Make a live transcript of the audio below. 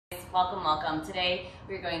welcome, welcome. Today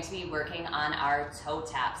we're going to be working on our toe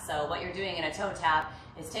tap. So what you're doing in a toe tap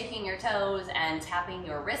is taking your toes and tapping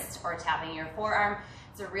your wrist or tapping your forearm.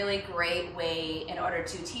 It's a really great way in order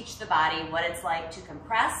to teach the body what it's like to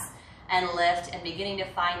compress and lift and beginning to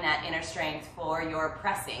find that inner strength for your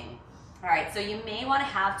pressing. All right, so you may want to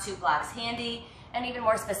have two blocks handy, and even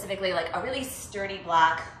more specifically like a really sturdy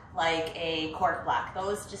block like a cork block.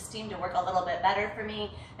 Those just seem to work a little bit better for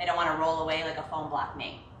me. They don't want to roll away like a foam block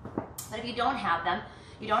may. But if you don't have them,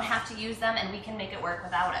 you don't have to use them, and we can make it work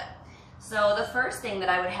without it. So the first thing that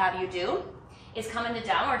I would have you do is come into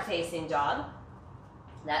downward facing dog.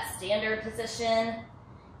 That standard position,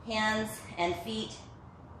 hands and feet,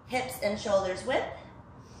 hips and shoulders width.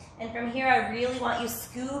 And from here, I really want you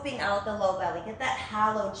scooping out the low belly. Get that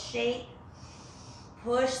hollowed shape.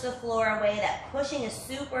 Push the floor away. That pushing is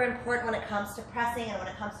super important when it comes to pressing and when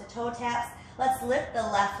it comes to toe taps. Let's lift the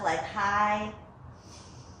left leg high.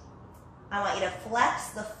 I want you to flex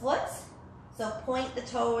the foot. So point the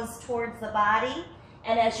toes towards the body.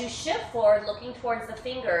 And as you shift forward, looking towards the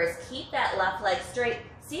fingers, keep that left leg straight.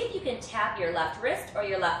 See if you can tap your left wrist or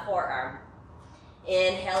your left forearm.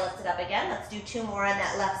 Inhale, lift it up again. Let's do two more on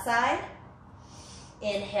that left side.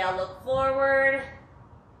 Inhale, look forward.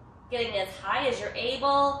 Getting as high as you're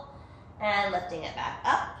able and lifting it back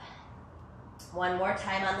up. One more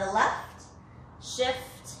time on the left.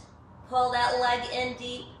 Shift, pull that leg in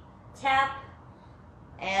deep, tap,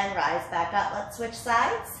 and rise back up. Let's switch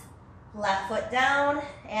sides. Left foot down,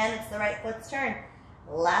 and it's the right foot's turn.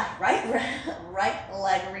 Right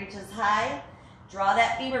leg reaches high. Draw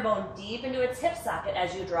that femur bone deep into its hip socket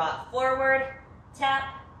as you draw it forward,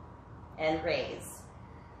 tap, and raise.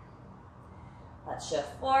 Let's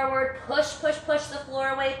shift forward, push the floor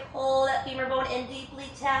away, pull that femur bone in deeply,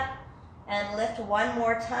 tap, and lift one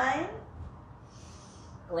more time.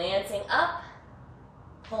 Glancing up,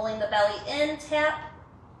 pulling the belly in, tap,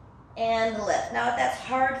 and lift. Now if that's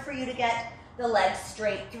hard for you to get the legs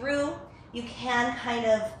straight through, you can kind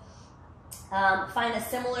of find a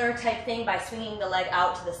similar type thing by swinging the leg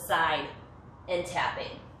out to the side and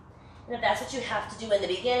tapping. And if that's what you have to do in the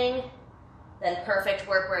beginning, then perfect,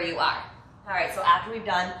 work where you are. All right, so after we've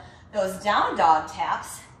done those down dog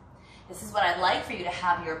taps, this is what I'd like for you to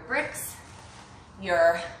have your bricks,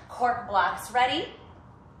 your cork blocks ready.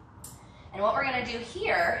 And what we're gonna do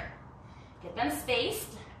here, get them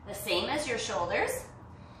spaced the same as your shoulders.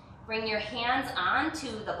 Bring your hands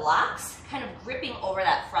onto the blocks, kind of gripping over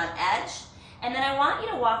that front edge. And then I want you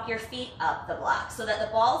to walk your feet up the block so that the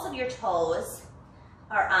balls of your toes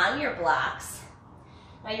are on your blocks.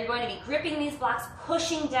 Now you're going to be gripping these blocks,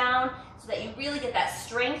 pushing down so that you really get that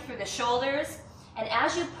strength through the shoulders. And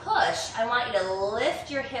as you push, I want you to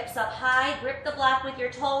lift your hips up high, grip the block with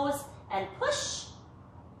your toes, and push.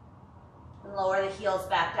 And lower the heels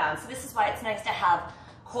back down. So this is why it's nice to have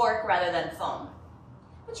cork rather than foam.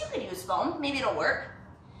 But you could use foam, maybe it'll work.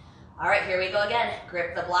 All right, here we go again.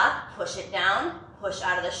 Grip the block, push it down, push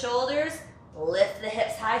out of the shoulders, lift the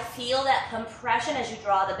hips high, feel that compression as you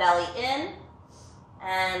draw the belly in,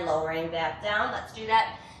 and lowering back down. Let's do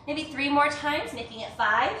that maybe 3 more times, making it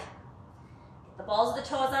 5. Get the balls of the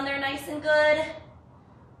toes on there nice and good.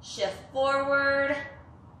 Shift forward,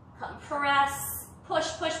 compress,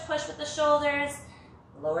 push with the shoulders,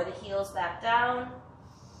 lower the heels back down.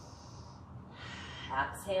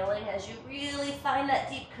 Exhaling as you really find that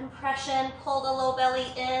deep compression, pull the low belly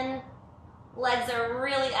in. Legs are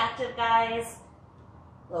really active, guys.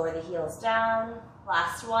 Lower the heels down.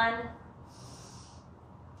 Last one.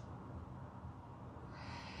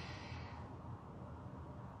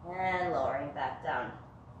 And lowering back down.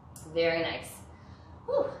 Very nice.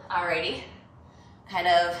 Whew. Alrighty. Kind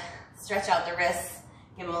of stretch out the wrists,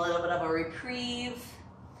 give them a little bit of a reprieve.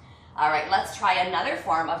 All right, let's try another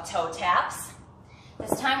form of toe taps.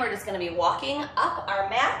 This time we're just going to be walking up our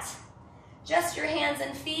mat. Just your hands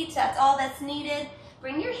and feet, that's all that's needed.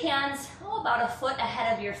 Bring your hands about a foot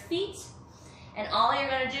ahead of your feet. And all you're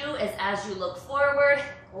going to do is as you look forward,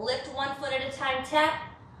 lift one foot at a time, tap,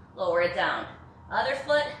 lower it down. Other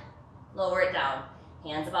foot, lower it down.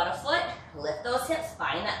 Hands about a foot, lift those hips,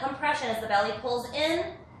 find that compression as the belly pulls in.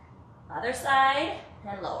 Other side,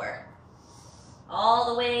 and lower.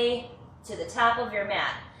 All the way to the top of your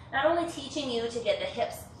mat. Not only teaching you to get the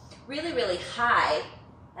hips really, really high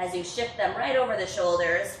as you shift them right over the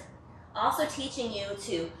shoulders, also teaching you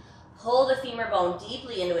to pull the femur bone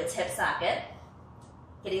deeply into its hip socket,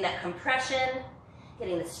 getting that compression,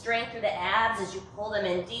 getting the strength through the abs as you pull them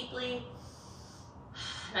in deeply.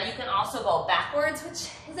 Now you can also go backwards, which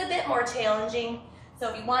is a bit more challenging. So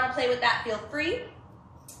if you want to play with that, feel free.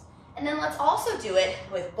 And then let's also do it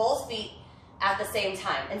with both feet at the same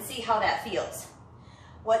time and see how that feels.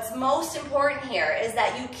 What's most important here is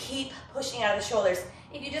that you keep pushing out of the shoulders.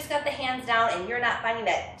 If you just got the hands down and you're not finding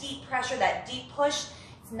that deep pressure, that deep push,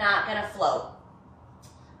 it's not gonna float.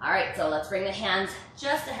 All right, so let's bring the hands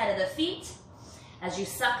just ahead of the feet. As you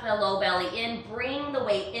suck the low belly in, bring the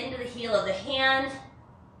weight into the heel of the hand,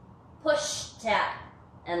 push, tap,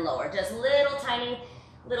 and lower. Just little tiny,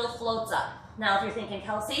 little floats up. Now if you're thinking,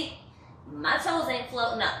 Kelsey, my toes ain't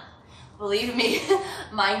floating up. Believe me,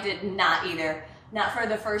 mine did not either. Not for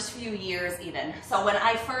the first few years even. So when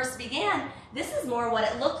I first began, this is more what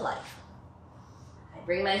it looked like. I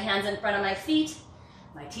bring my hands in front of my feet.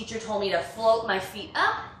 My teacher told me to float my feet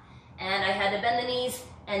up, and I had to bend the knees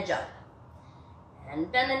and jump.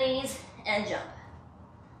 And bend the knees and jump.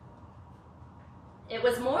 It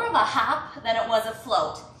was more of a hop than it was a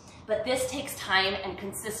float, but this takes time and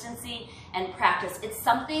consistency and practice. It's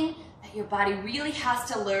something that your body really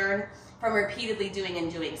has to learn from repeatedly doing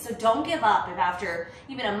and doing. So don't give up if after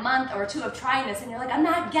even a month or two of trying this and you're like, I'm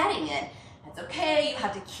not getting it. That's okay, you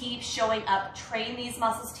have to keep showing up, train these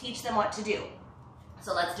muscles, teach them what to do.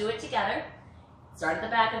 So let's do it together. Start at the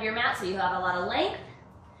back of your mat so you have a lot of length.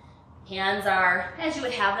 Hands are as you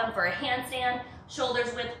would have them for a handstand.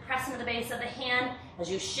 Shoulders width, press into the base of the hand.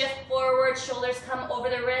 As you shift forward, shoulders come over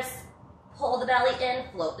the wrists. Pull the belly in,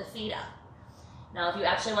 float the feet up. Now if you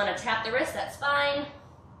actually want to tap the wrist, that's fine.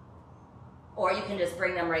 Or you can just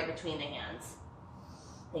bring them right between the hands.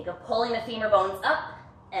 Think of pulling the femur bones up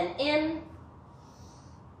and in.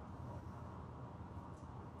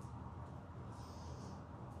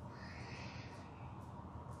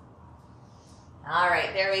 All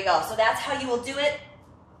right, there we go. So that's how you will do it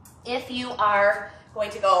if you are going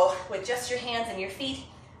to go with just your hands and your feet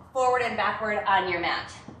forward and backward on your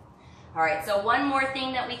mat. All right, so one more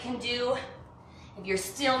thing that we can do, if you're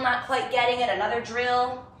still not quite getting it, another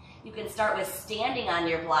drill, you can start with standing on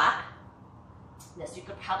your block. This you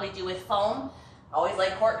could probably do with foam. Always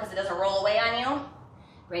like cork because it doesn't roll away on you.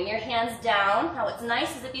 Bring your hands down. Now what's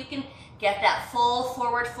nice is if you can get that full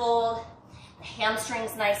forward fold, the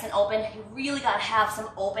hamstrings nice and open. You really got to have some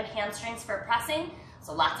open hamstrings for pressing.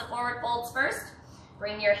 So lots of forward folds first.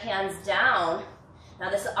 Bring your hands down.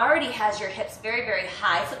 Now this already has your hips very, very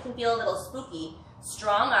high, so it can feel a little spooky.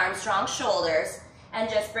 Strong arms, strong shoulders, and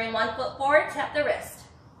just bring one foot forward, tap the wrist.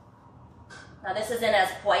 Now this isn't as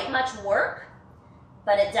quite much work,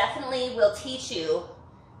 but it definitely will teach you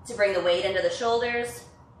to bring the weight into the shoulders,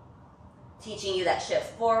 teaching you that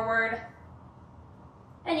shift forward.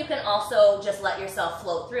 And you can also just let yourself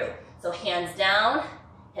float through. So hands down,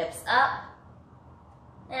 hips up,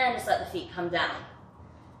 and just let the feet come down.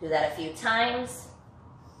 Do that a few times.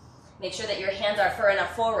 Make sure that your hands are far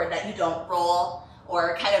enough forward that you don't roll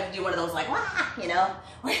or kind of do one of those like, wah, you know,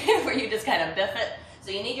 where you just kind of biff it. So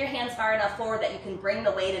you need your hands far enough forward that you can bring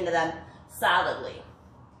the weight into them solidly.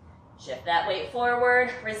 Shift that weight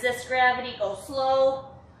forward, resist gravity, go slow,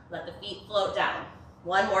 let the feet float down.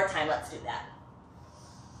 One more time, let's do that.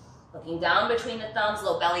 Looking down between the thumbs,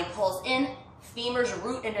 low belly pulls in, femurs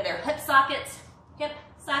root into their hip sockets.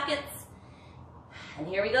 And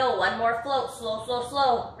here we go, one more float, slow, slow,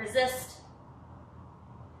 slow, resist.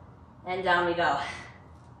 And down we go.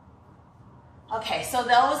 Okay, so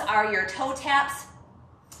those are your toe taps.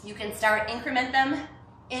 You can start increment them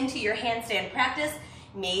into your handstand practice.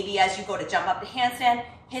 Maybe as you go to jump up the handstand,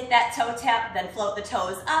 hit that toe tap, then float the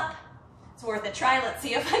toes up. It's worth a try. Let's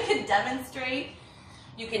see if I can demonstrate.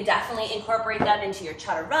 You can definitely incorporate them into your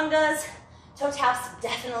chaturangas. Toe taps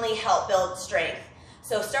definitely help build strength.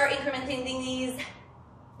 So start incrementing these,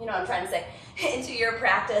 you know what I'm trying to say, into your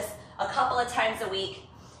practice a couple of times a week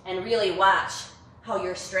and really watch how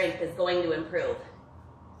your strength is going to improve.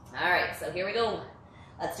 All right, so here we go.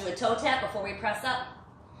 Let's do a toe tap before we press up.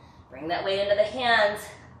 Bring that weight into the hands.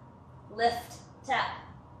 Lift, tap.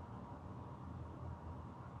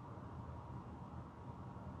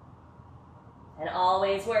 And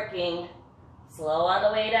always working slow on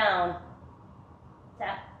the way down.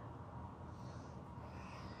 Tap.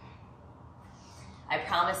 I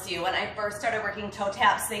promise you, when I first started working toe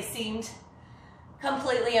taps, they seemed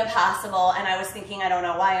completely impossible, and I was thinking, I don't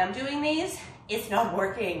know why I'm doing these. It's not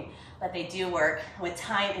working, but they do work. With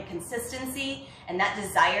time and consistency and that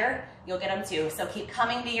desire, you'll get them too. So keep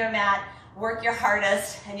coming to your mat, work your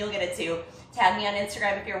hardest, and you'll get it too. Tag me on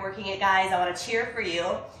Instagram if you're working it, guys. I want to cheer for you.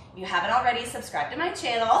 If you haven't already, subscribe to my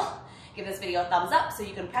channel. Give this video a thumbs up so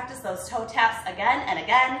you can practice those toe taps again and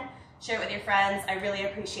again. Share it with your friends. I really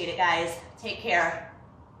appreciate it, guys. Take care.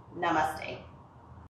 Namaste.